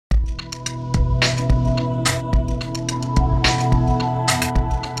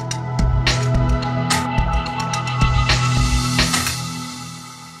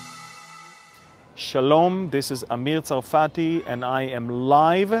Shalom, this is Amir Tsarfati, and I am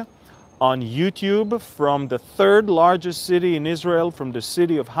live on YouTube from the third largest city in Israel, from the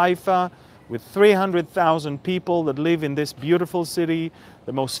city of Haifa, with 300,000 people that live in this beautiful city.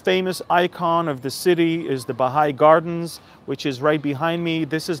 The most famous icon of the city is the Baha'i Gardens, which is right behind me.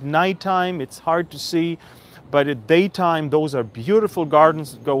 This is nighttime, it's hard to see, but at daytime, those are beautiful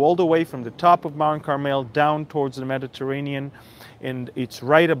gardens that go all the way from the top of Mount Carmel down towards the Mediterranean, and it's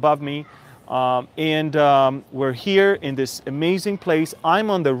right above me. We're here in this amazing place. I'm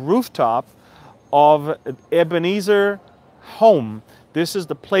on the rooftop of Ebenezer Home. This is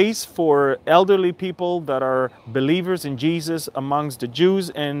the place for elderly people that are believers in Jesus amongst the Jews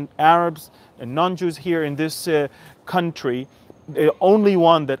and Arabs and non-Jews here in this country. The only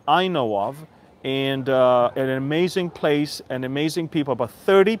one that I know of. And an amazing place and amazing people. About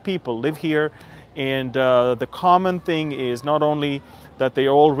 30 people live here, and the common thing is not only that they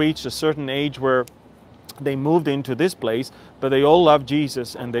all reached a certain age where they moved into this place, but they all love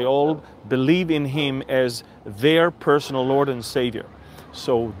Jesus and they all believe in Him as their personal Lord and Savior.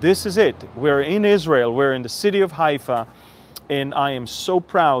 So this is it. We're in Israel, we're in the city of Haifa, and I am so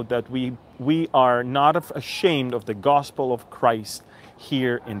proud that we are not ashamed of the gospel of Christ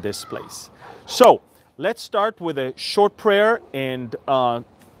here in this place. So let's start with a short prayer and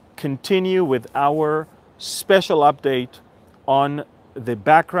continue with our special update on the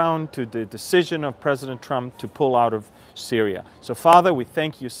background to the decision of President Trump to pull out of Syria. So Father, we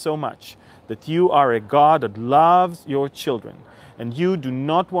thank you so much that you are a God that loves your children, and you do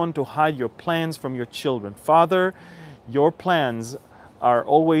not want to hide your plans from your children. Father, your plans are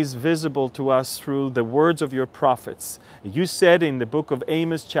always visible to us through the words of your prophets. You said in the book of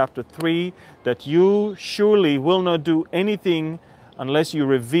Amos chapter 3 that you surely will not do anything unless you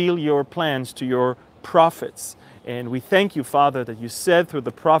reveal your plans to your prophets. And we thank you, Father, that you said through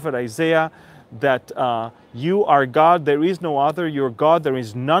the prophet Isaiah that you are God, there is no other, you're God, there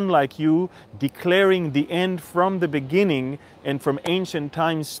is none like you, declaring the end from the beginning and from ancient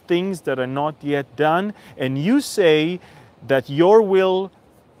times, things that are not yet done. And you say that your will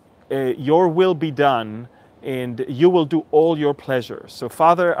be done, and you will do all your pleasure. So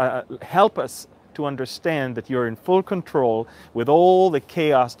Father, help us to understand that you're in full control with all the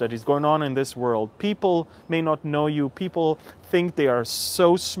chaos that is going on in this world. People may not know you, people think they are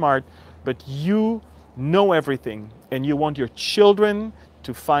so smart, but you know everything, and you want your children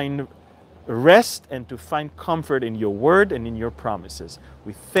to find rest and to find comfort in your word and in your promises.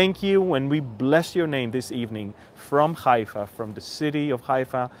 We thank you and we bless your name this evening from Haifa, from the city of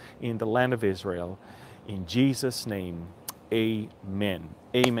Haifa in the land of Israel. In Jesus' name, amen.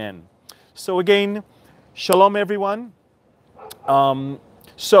 Amen. So again, shalom everyone. A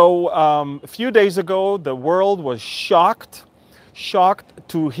few days ago, the world was shocked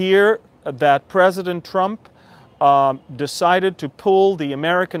to hear that President Trump decided to pull the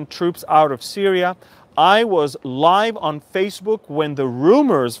American troops out of Syria. I was live on Facebook when the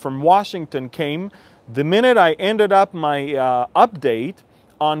rumors from Washington came. The minute I ended up my update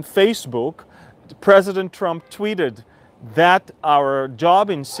on Facebook, President Trump tweeted that our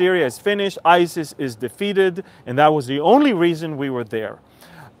job in Syria is finished, ISIS is defeated, and that was the only reason we were there.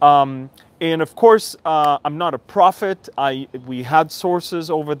 And of course, I'm not a prophet. We had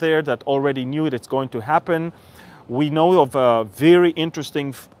sources over there that already knew it's going to happen. We know of a very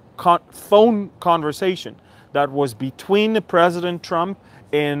interesting phone conversation that was between President Trump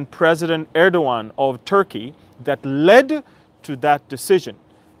and President Erdogan of Turkey that led to that decision.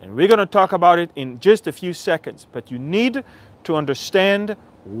 And we're going to talk about it in just a few seconds. But you need to understand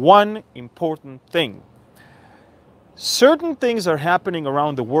one important thing. Certain things are happening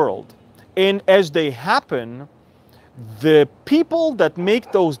around the world. And as they happen, the people that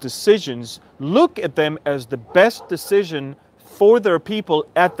make those decisions look at them as the best decision for their people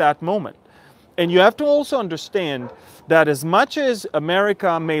at that moment. And you have to also understand that as much as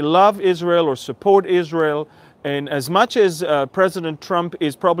America may love Israel or support Israel, and as much as President Trump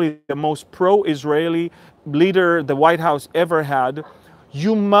is probably the most pro-Israeli leader the White House ever had,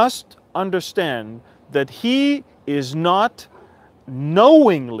 you must understand that he is not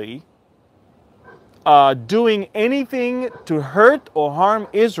knowingly doing anything to hurt or harm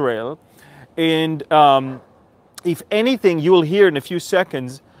Israel. And if anything, you will hear in a few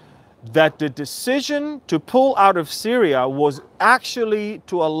seconds that the decision to pull out of Syria was actually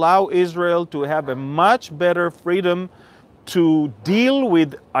to allow Israel to have a much better freedom to deal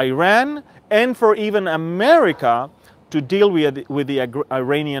with Iran, and for even America to deal with the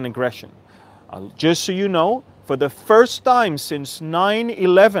Iranian aggression. Just so you know, for the first time since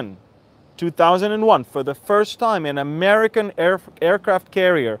 9/11, 2001, for the first time, an American aircraft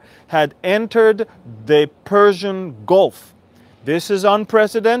carrier had entered the Persian Gulf. This is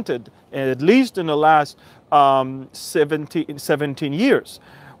unprecedented, at least in the last 17 years.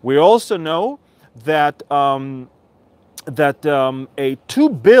 We also know that two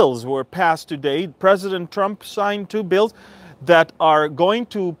bills were passed today. President Trump signed two bills that are going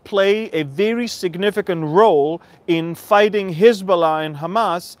to play a very significant role in fighting Hezbollah and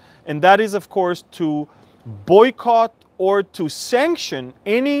Hamas, and that is, of course, to boycott or to sanction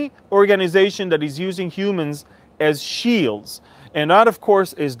any organization that is using humans as shields. And that, of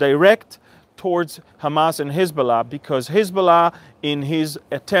course, is direct towards Hamas and Hezbollah, because Hezbollah, in his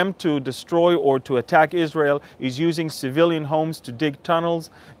attempt to destroy or to attack Israel, is using civilian homes to dig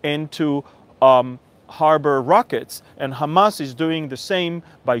tunnels and to harbor rockets, and Hamas is doing the same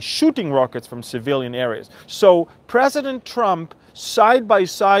by shooting rockets from civilian areas. So President Trump, side by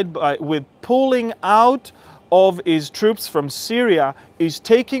side with pulling out of his troops from Syria, is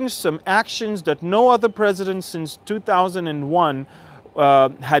taking some actions that no other president since 2001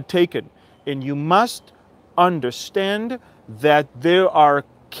 had taken. And you must understand that there are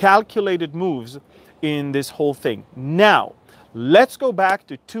calculated moves in this whole thing. Now, let's go back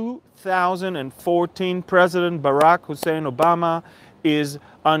to 2014. President Barack Hussein Obama is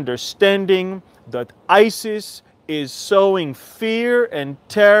understanding that ISIS is sowing fear and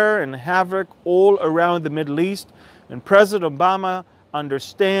terror and havoc all around the Middle East. And President Obama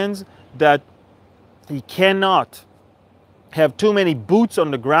understands that he cannot have too many boots on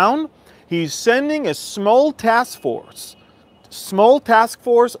the ground. He's sending a small task force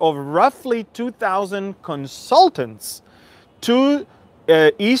of roughly 2,000 consultants to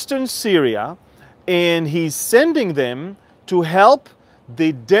eastern Syria, and he's sending them to help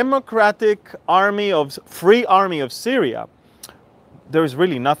the Democratic Army of Free Army of Syria. There's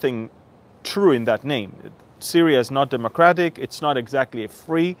really nothing true in that name. Syria is not democratic. It's not exactly a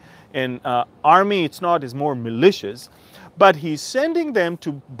free army. It's more militias. But he's sending them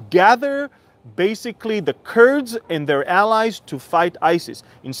to gather basically the Kurds and their allies to fight ISIS.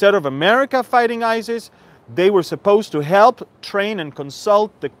 Instead of America fighting ISIS, they were supposed to help train and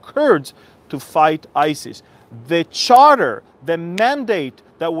consult the Kurds to fight ISIS. The charter, the mandate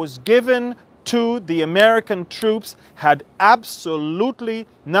that was given to the American troops had absolutely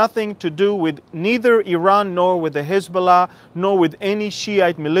nothing to do with neither Iran nor with the Hezbollah nor with any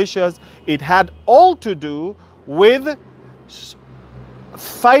Shiite militias. It had all to do with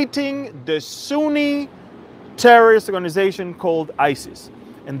fighting the Sunni terrorist organization called ISIS.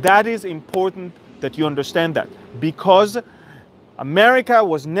 And that is important that you understand that, because America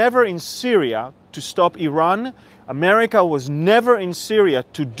was never in Syria to stop Iran. America was never in Syria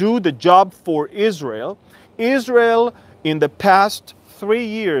to do the job for Israel. Israel, in the past 3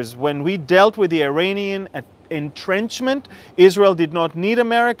 years, when we dealt with the Iranian entrenchment, Israel did not need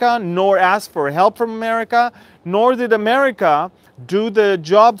America, nor ask for help from America, nor did America do the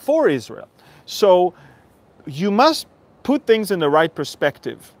job for Israel. So you must put things in the right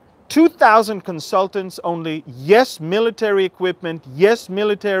perspective. 2,000 consultants only, yes, military equipment, yes,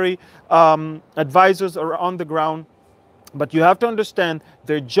 military advisors are on the ground, but you have to understand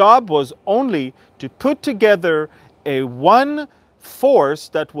their job was only to put together one force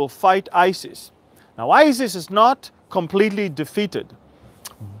that will fight ISIS. Now, ISIS is not completely defeated,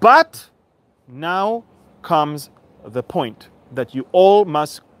 but now comes the point that you all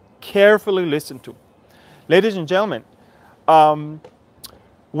must carefully listen to. Ladies and gentlemen,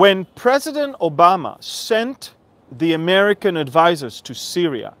 when President Obama sent the American advisors to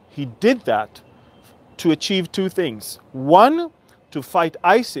Syria, he did that to achieve two things. One, to fight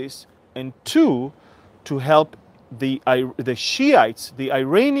ISIS, and two, to help the Shiites, the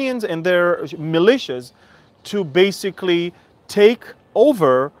Iranians and their militias, to basically take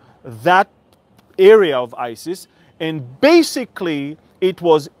over that area of ISIS. And basically, it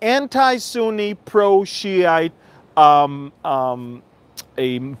was anti-Sunni, pro-Shiite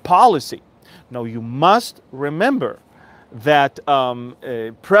a policy. Now, you must remember that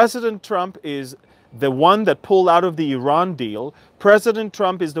President Trump is the one that pulled out of the Iran deal. President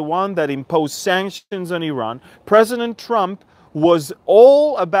Trump is the one that imposed sanctions on Iran. President Trump was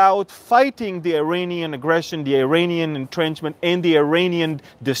all about fighting the Iranian aggression, the Iranian entrenchment, and the Iranian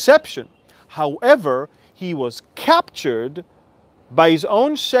deception. However, he was captured by his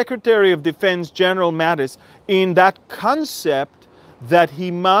own Secretary of Defense, General Mattis, in that concept that he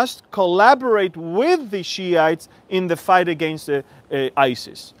must collaborate with the Shiites in the fight against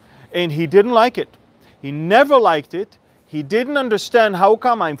ISIS. And he didn't like it. He never liked it. He didn't understand, how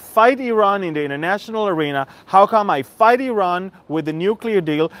come I fight Iran in the international arena? How come I fight Iran with the nuclear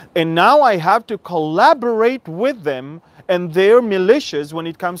deal? And now I have to collaborate with them and their militias when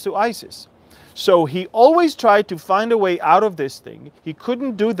it comes to ISIS. So he always tried to find a way out of this thing. He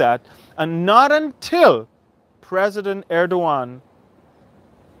couldn't do that. And not until President Erdogan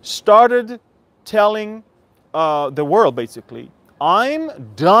started telling the world, basically,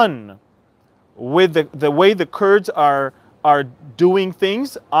 I'm done with the way the Kurds are doing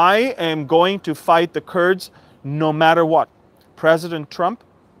things. I am going to fight the Kurds no matter what. President Trump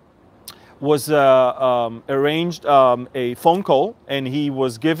was arranged a phone call, and he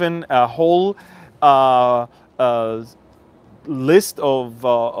was given a whole list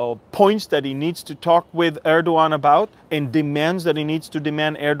of points that he needs to talk with Erdogan about, and demands that he needs to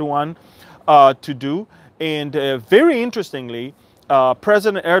demand Erdogan to do. And very interestingly,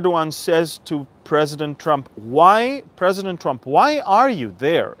 President Erdogan says to President Trump, President Trump, why are you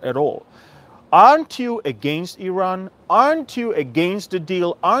there at all? Aren't you against Iran? Aren't you against the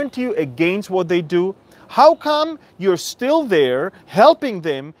deal? Aren't you against what they do? How come you're still there helping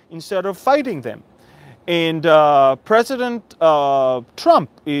them instead of fighting them? And President Trump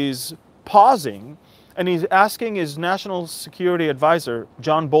is pausing, and he's asking his national security advisor,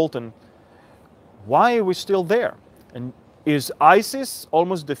 John Bolton, why are we still there? And is ISIS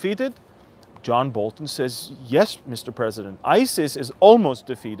almost defeated? John Bolton says, yes, Mr. President, ISIS is almost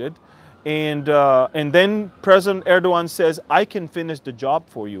defeated. And then President Erdogan says, I can finish the job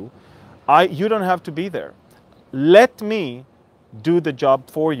for you. You don't have to be there. Let me do the job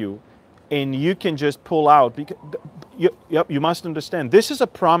for you, and you can just pull out. Because you must understand, this is a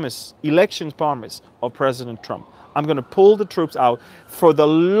promise, elections promise of President Trump. I'm going to pull the troops out. For the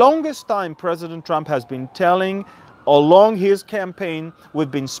longest time, President Trump has been telling, along his campaign,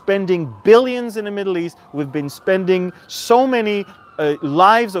 we've been spending billions in the Middle East. We've been spending so many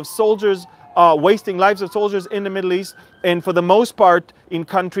lives of soldiers, wasting lives of soldiers in the Middle East, and for the most part in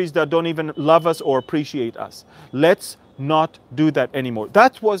countries that don't even love us or appreciate us. Let's not do that anymore.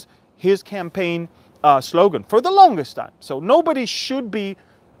 That was his campaign slogan for the longest time. So nobody should be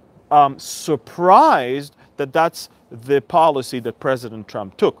surprised that that's the policy that President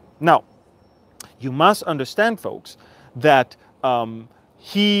Trump took. Now, you must understand, folks, that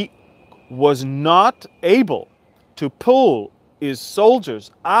he was not able to pull his soldiers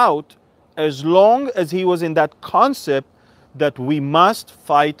out as long as he was in that concept that we must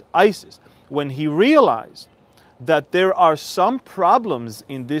fight ISIS. When he realized that there are some problems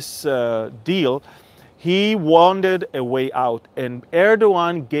in this deal, he wanted a way out, and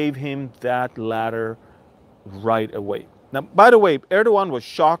Erdogan gave him that ladder right away. Now, by the way, Erdogan was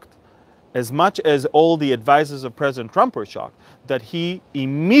shocked as much as all the advisors of President Trump were shocked that he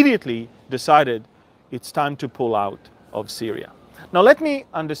immediately decided it's time to pull out of Syria. Now, let me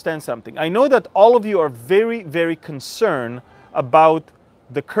understand something. I know that all of you are very, very concerned about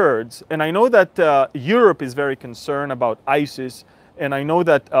the Kurds, and I know that Europe is very concerned about ISIS, and I know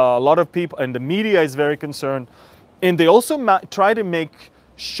that a lot of people and the media is very concerned, and they also try to make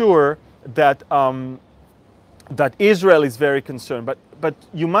sure that that Israel is very concerned. But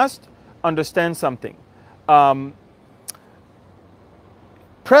you must understand something.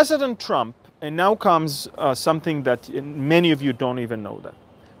 President Trump, and now comes something that many of you don't even know that.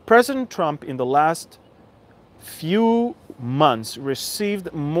 President Trump in the last few months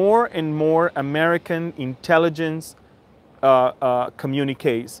received more and more American intelligence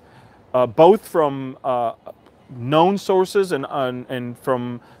communiques, both from known sources and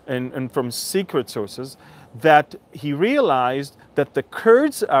from secret sources, that he realized that the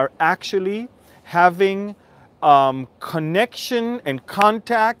Kurds are actually having connection and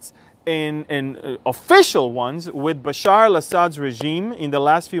contacts and official ones with Bashar al-Assad's regime in the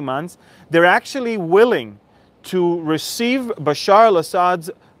last few months. They're actually willing to receive Bashar al-Assad's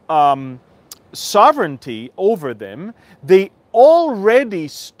sovereignty over them. They already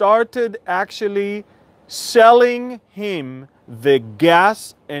started actually selling him the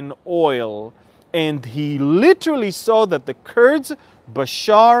gas and oil, and he literally saw that the Kurds,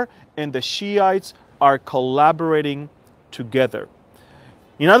 Bashar, and the Shiites are collaborating together.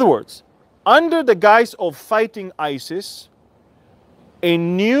 In other words, under the guise of fighting ISIS, a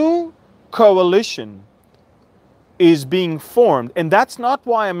new coalition is being formed, and that's not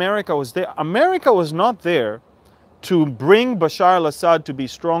why America was there. America was not there to bring Bashar al-Assad to be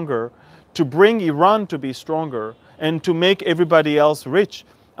stronger, to bring Iran to be stronger, and to make everybody else rich.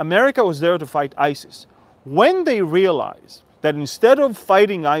 America was there to fight ISIS. When they realized that instead of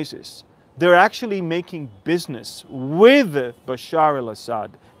fighting ISIS, they're actually making business with Bashar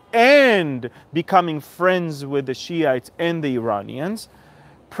al-Assad and becoming friends with the Shiites and the Iranians,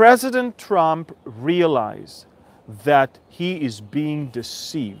 President Trump realized that he is being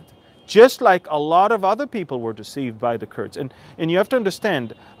deceived, just like a lot of other people were deceived by the Kurds. And you have to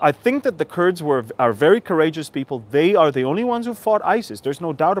understand, I think that the Kurds are very courageous people. They are the only ones who fought ISIS. There's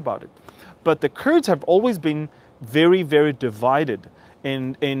no doubt about it. But the Kurds have always been very, very divided.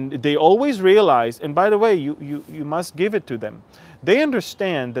 And they always realize, and by the way, you must give it to them. They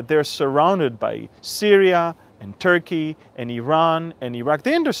understand that they're surrounded by Syria and Turkey and Iran and Iraq.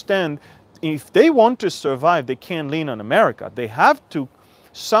 They understand if they want to survive, they can't lean on America. They have to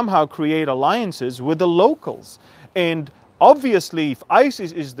somehow create alliances with the locals. And obviously, if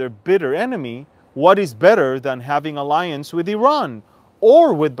ISIS is their bitter enemy, what is better than having alliance with Iran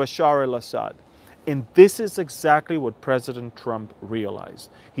or with Bashar al-Assad? And this is exactly what President Trump realized.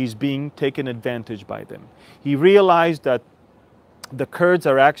 He's being taken advantage by them. He realized that the Kurds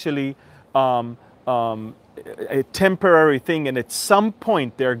are actually a temporary thing, and at some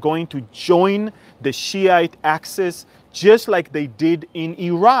point they're going to join the Shiite axis just like they did in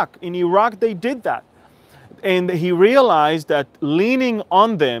Iraq. In Iraq they did that. And he realized that leaning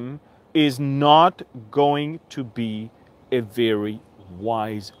on them is not going to be a very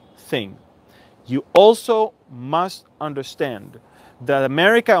wise thing. You also must understand that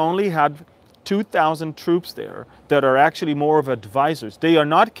America only had 2,000 troops there that are actually more of advisors. They are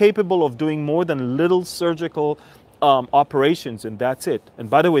not capable of doing more than little surgical operations, and that's it. And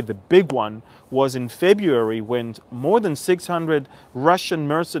by the way, the big one was in February when more than 600 Russian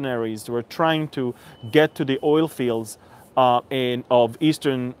mercenaries were trying to get to the oil fields of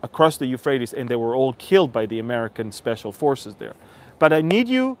eastern, across the Euphrates, and they were all killed by the American special forces there. But I need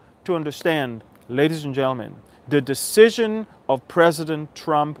you to understand, ladies and gentlemen, the decision of President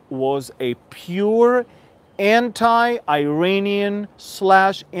Trump was a pure anti-Iranian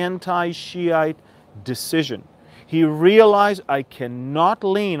 / anti-Shiite decision. He realized, I cannot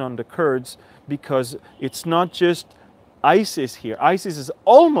lean on the Kurds because it's not just ISIS here. ISIS is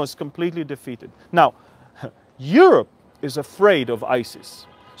almost completely defeated. Now, Europe is afraid of ISIS.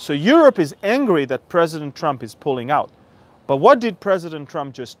 So Europe is angry that President Trump is pulling out. But what did President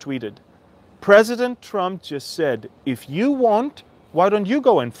Trump just tweeted? President Trump just said, if you want, why don't you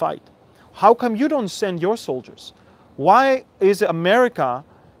go and fight? How come you don't send your soldiers? Why is America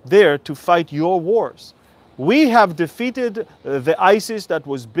there to fight your wars? We have defeated the ISIS that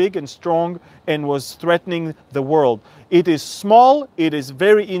was big and strong and was threatening the world. It is small, it is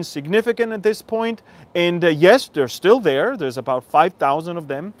very insignificant at this point, and yes, they're still there. There's about 5,000 of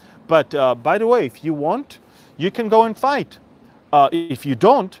them. But by the way, if you want, you can go and fight. If you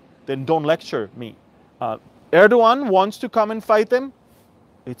don't, then don't lecture me. Erdogan wants to come and fight them.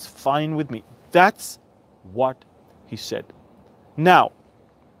 It's fine with me. That's what he said. Now,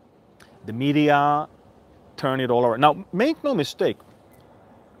 the media turn it all around. Now, make no mistake,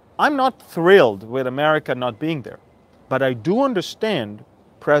 I'm not thrilled with America not being there, but I do understand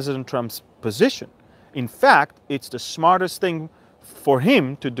President Trump's position. In fact, it's the smartest thing for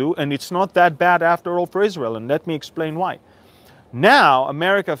him to do, and it's not that bad after all for Israel, and let me explain why. Now,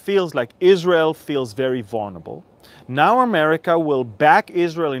 America feels like Israel feels very vulnerable. Now America will back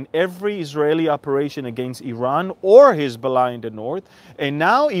Israel in every Israeli operation against Iran or Hezbollah in the north. And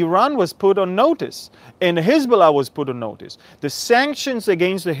now Iran was put on notice and Hezbollah was put on notice. The sanctions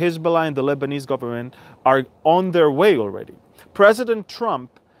against the Hezbollah and the Lebanese government are on their way already. President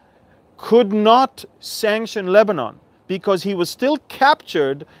Trump could not sanction Lebanon because he was still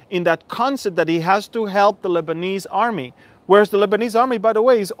captured in that concept that he has to help the Lebanese army. Whereas the Lebanese army, by the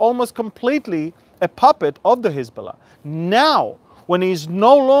way, is almost completely a puppet of the Hezbollah. Now, when he's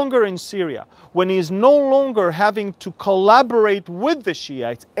no longer in Syria, when he's no longer having to collaborate with the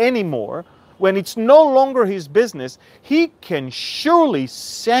Shiites anymore, when it's no longer his business, he can surely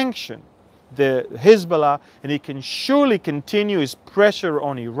sanction the Hezbollah and he can surely continue his pressure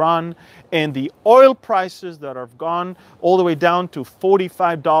on Iran, and the oil prices that have gone all the way down to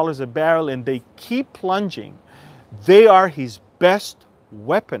 $45 a barrel and they keep plunging. They are his best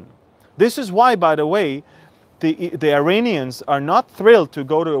weapon. This is why, by the way, the Iranians are not thrilled to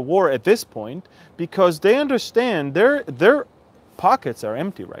go to a war at this point, because they understand their pockets are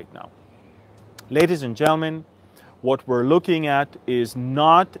empty right now. Ladies and gentlemen, what we're looking at is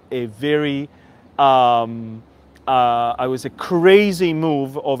not a very, a crazy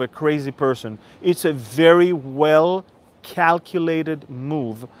move of a crazy person. It's a very well calculated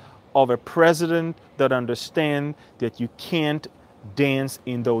move of a president that understands that you can't dance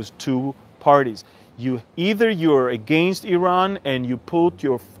in those two parties. Either you're against Iran and you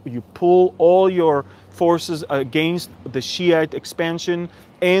pull all your forces against the Shiite expansion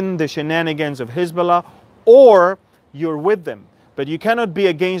and the shenanigans of Hezbollah, or you're with them. But you cannot be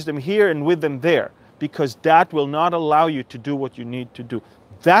against them here and with them there, because that will not allow you to do what you need to do.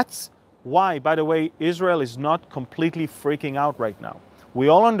 That's why, by the way, Israel is not completely freaking out right now. We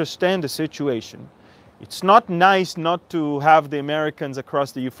all understand the situation. It's not nice not to have the Americans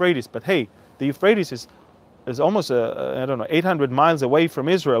across the Euphrates, but hey, the Euphrates is almost, I don't know, 800 miles away from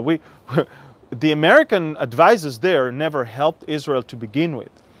Israel. The American advisors there never helped Israel to begin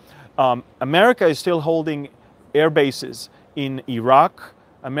with. America is still holding air bases in Iraq.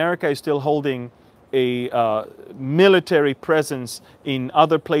 America is still holding a military presence in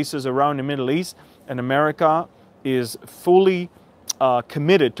other places around the Middle East, and America is fully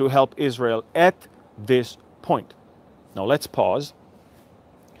committed to help Israel at this point. Now let's pause.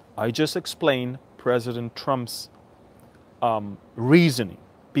 I just explained President Trump's reasoning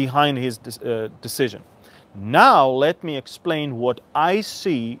behind his decision. Now let me explain what I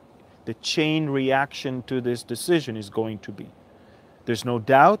see the chain reaction to this decision is going to be. There's no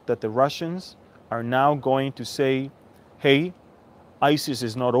doubt that the Russians are now going to say, hey, ISIS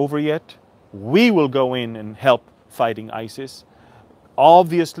is not over yet. We will go in and help fighting ISIS.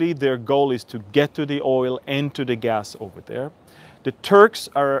 Obviously, their goal is to get to the oil and to the gas over there. The Turks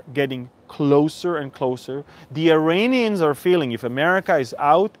are getting closer and closer. The Iranians are feeling if America is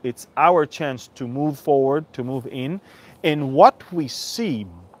out, it's our chance to move forward, to move in. And what we see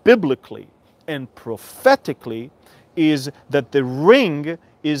biblically and prophetically is that the ring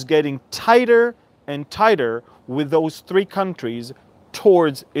is getting tighter and tighter with those three countries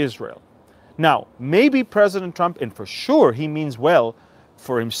towards Israel. Now, maybe President Trump, and for sure he means well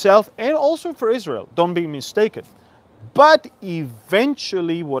for himself and also for Israel, don't be mistaken. But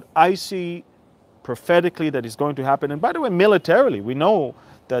eventually what I see prophetically that is going to happen, and by the way, militarily, we know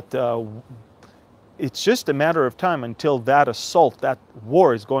that it's just a matter of time until that assault, that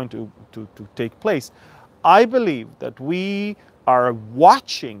war is going to take place. I believe that we are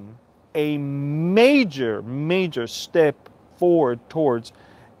watching a major step forward towards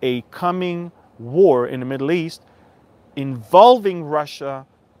a coming war in the Middle East involving Russia,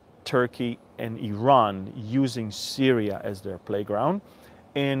 Turkey, and Iran, using Syria as their playground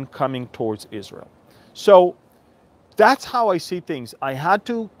and coming towards Israel. So that's how I see things. I had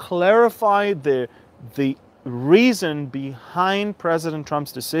to clarify the reason behind President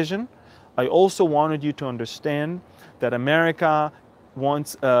Trump's decision. I also wanted you to understand that America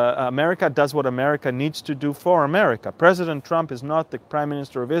does what America needs to do for America. President Trump is not the Prime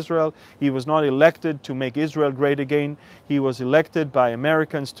Minister of Israel. He was not elected to make Israel great again. He was elected by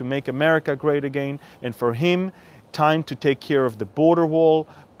Americans to make America great again. And for him, time to take care of the border wall,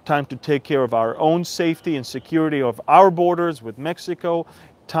 time to take care of our own safety and security of our borders with Mexico,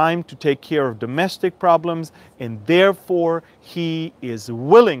 time to take care of domestic problems, and therefore he is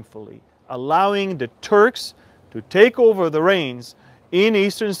willingly allowing the Turks to take over the reins in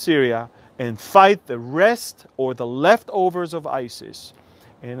eastern Syria and fight the rest or the leftovers of ISIS.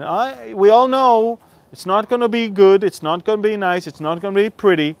 And we all know it's not going to be good, it's not going to be nice, it's not going to be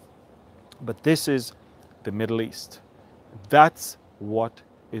pretty, but this is the Middle East. That's what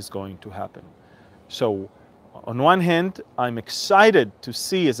is going to happen. So on one hand, I'm excited to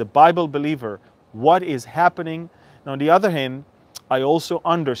see as a Bible believer what is happening. And on the other hand, I also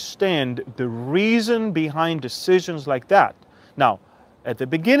understand the reason behind decisions like that. Now, at the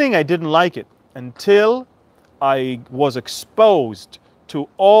beginning, I didn't like it until I was exposed to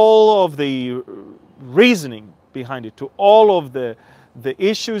all of the reasoning behind it, to all of the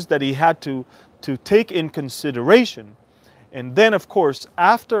issues that he had to take in consideration. And then, of course,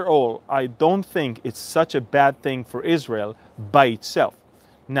 after all, I don't think it's such a bad thing for Israel by itself.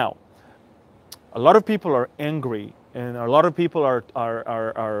 Now, a lot of people are angry, and a lot of people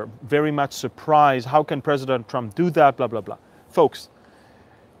are very much surprised. How can President Trump do that? Blah, blah, blah. Folks,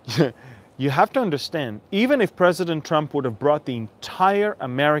 you have to understand, even if President Trump would have brought the entire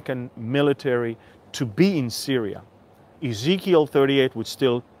American military to be in Syria, Ezekiel 38 would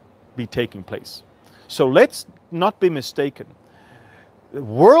still be taking place. So let's not be mistaken.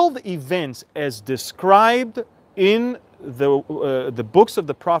 World events as described in the books of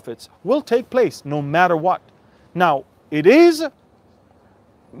the prophets will take place no matter what. Now, it is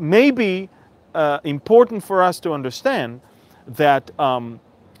maybe important for us to understand that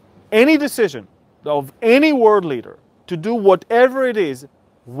any decision of any world leader to do whatever it is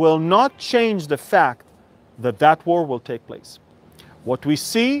will not change the fact that that war will take place. What we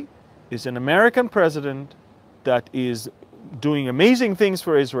see is an American president that is doing amazing things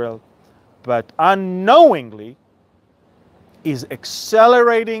for Israel, but unknowingly is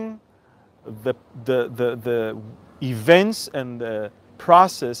accelerating the events and the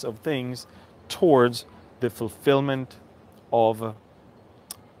process of things towards the fulfillment of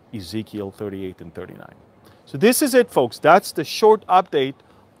Ezekiel 38 and 39. So this is it, folks. That's the short update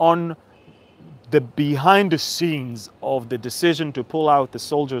on the behind the scenes of the decision to pull out the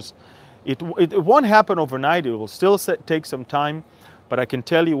soldiers. It won't happen overnight. It will still take some time. But I can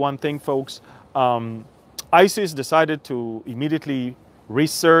tell you one thing, folks. ISIS decided to immediately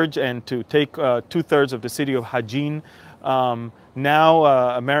resurge and to take 2/3 of the city of Hajin. Now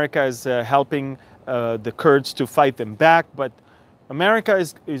America is helping the Kurds to fight them back. But America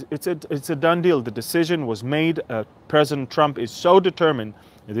it's a done deal. The decision was made. President Trump is so determined.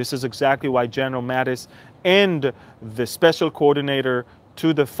 This is exactly why General Mattis and the special coordinator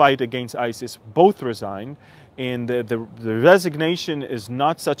to the fight against ISIS both resigned. And the resignation is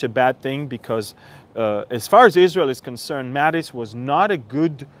not such a bad thing, because as far as Israel is concerned, Mattis was not a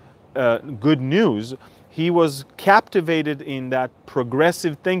good news. He was captivated in that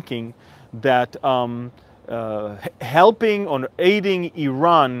progressive thinking that helping or aiding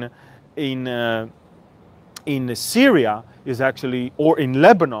Iran in Syria is actually, or in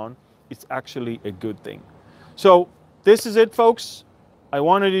Lebanon, it's actually a good thing. So this is it, folks. I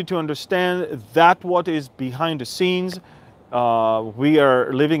wanted you to understand that what is behind the scenes. We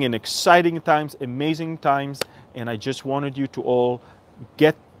are living in exciting times, amazing times, and I just wanted you to all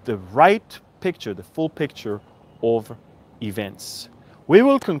get the right picture, the full picture of events. We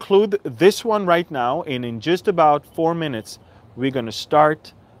will conclude this one right now, and in just about 4 minutes, we're going to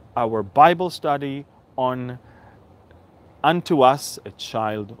start our Bible study on "Unto us a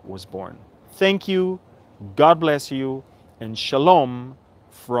child was born." Thank you, God bless you, and shalom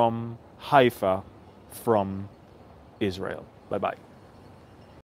from Haifa, from Israel. Bye-bye.